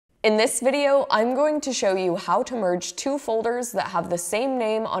In this video, I'm going to show you how to merge two folders that have the same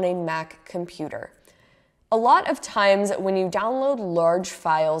name on a Mac computer. A lot of times when you download large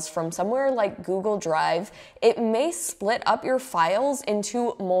files from somewhere like Google Drive, it may split up your files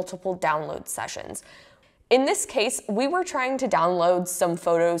into multiple download sessions. In this case, we were trying to download some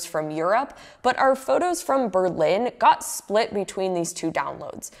photos from Europe, but our photos from Berlin got split between these two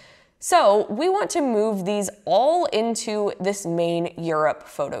downloads. So we want to move these all into this main Europe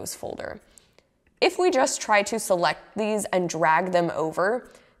photos folder. If we just try to select these and drag them over,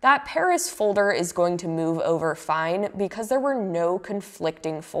 that Paris folder is going to move over fine because there were no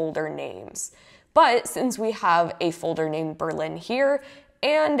conflicting folder names. But since we have a folder named Berlin here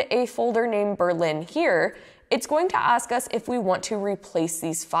and a folder named Berlin here, it's going to ask us if we want to replace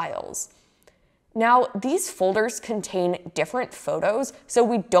these files. Now, these folders contain different photos, so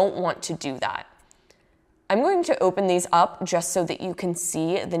we don't want to do that. I'm going to open these up just so that you can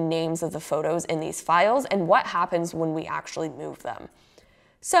see the names of the photos in these files and what happens when we actually move them.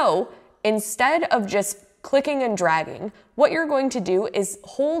 So, instead of just clicking and dragging, what you're going to do is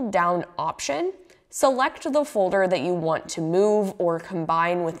hold down Option, select the folder that you want to move or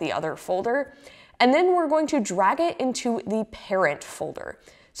combine with the other folder, and then we're going to drag it into the parent folder.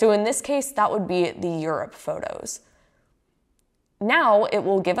 So in this case, that would be the Europe photos. Now it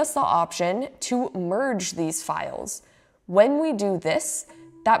will give us the option to merge these files. When we do this,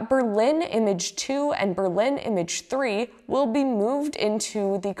 that Berlin image 2 and Berlin image 3 will be moved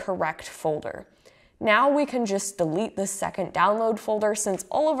into the correct folder. Now we can just delete the second download folder since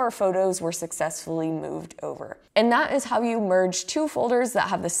all of our photos were successfully moved over. And that is how you merge two folders that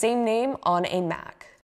have the same name on a Mac.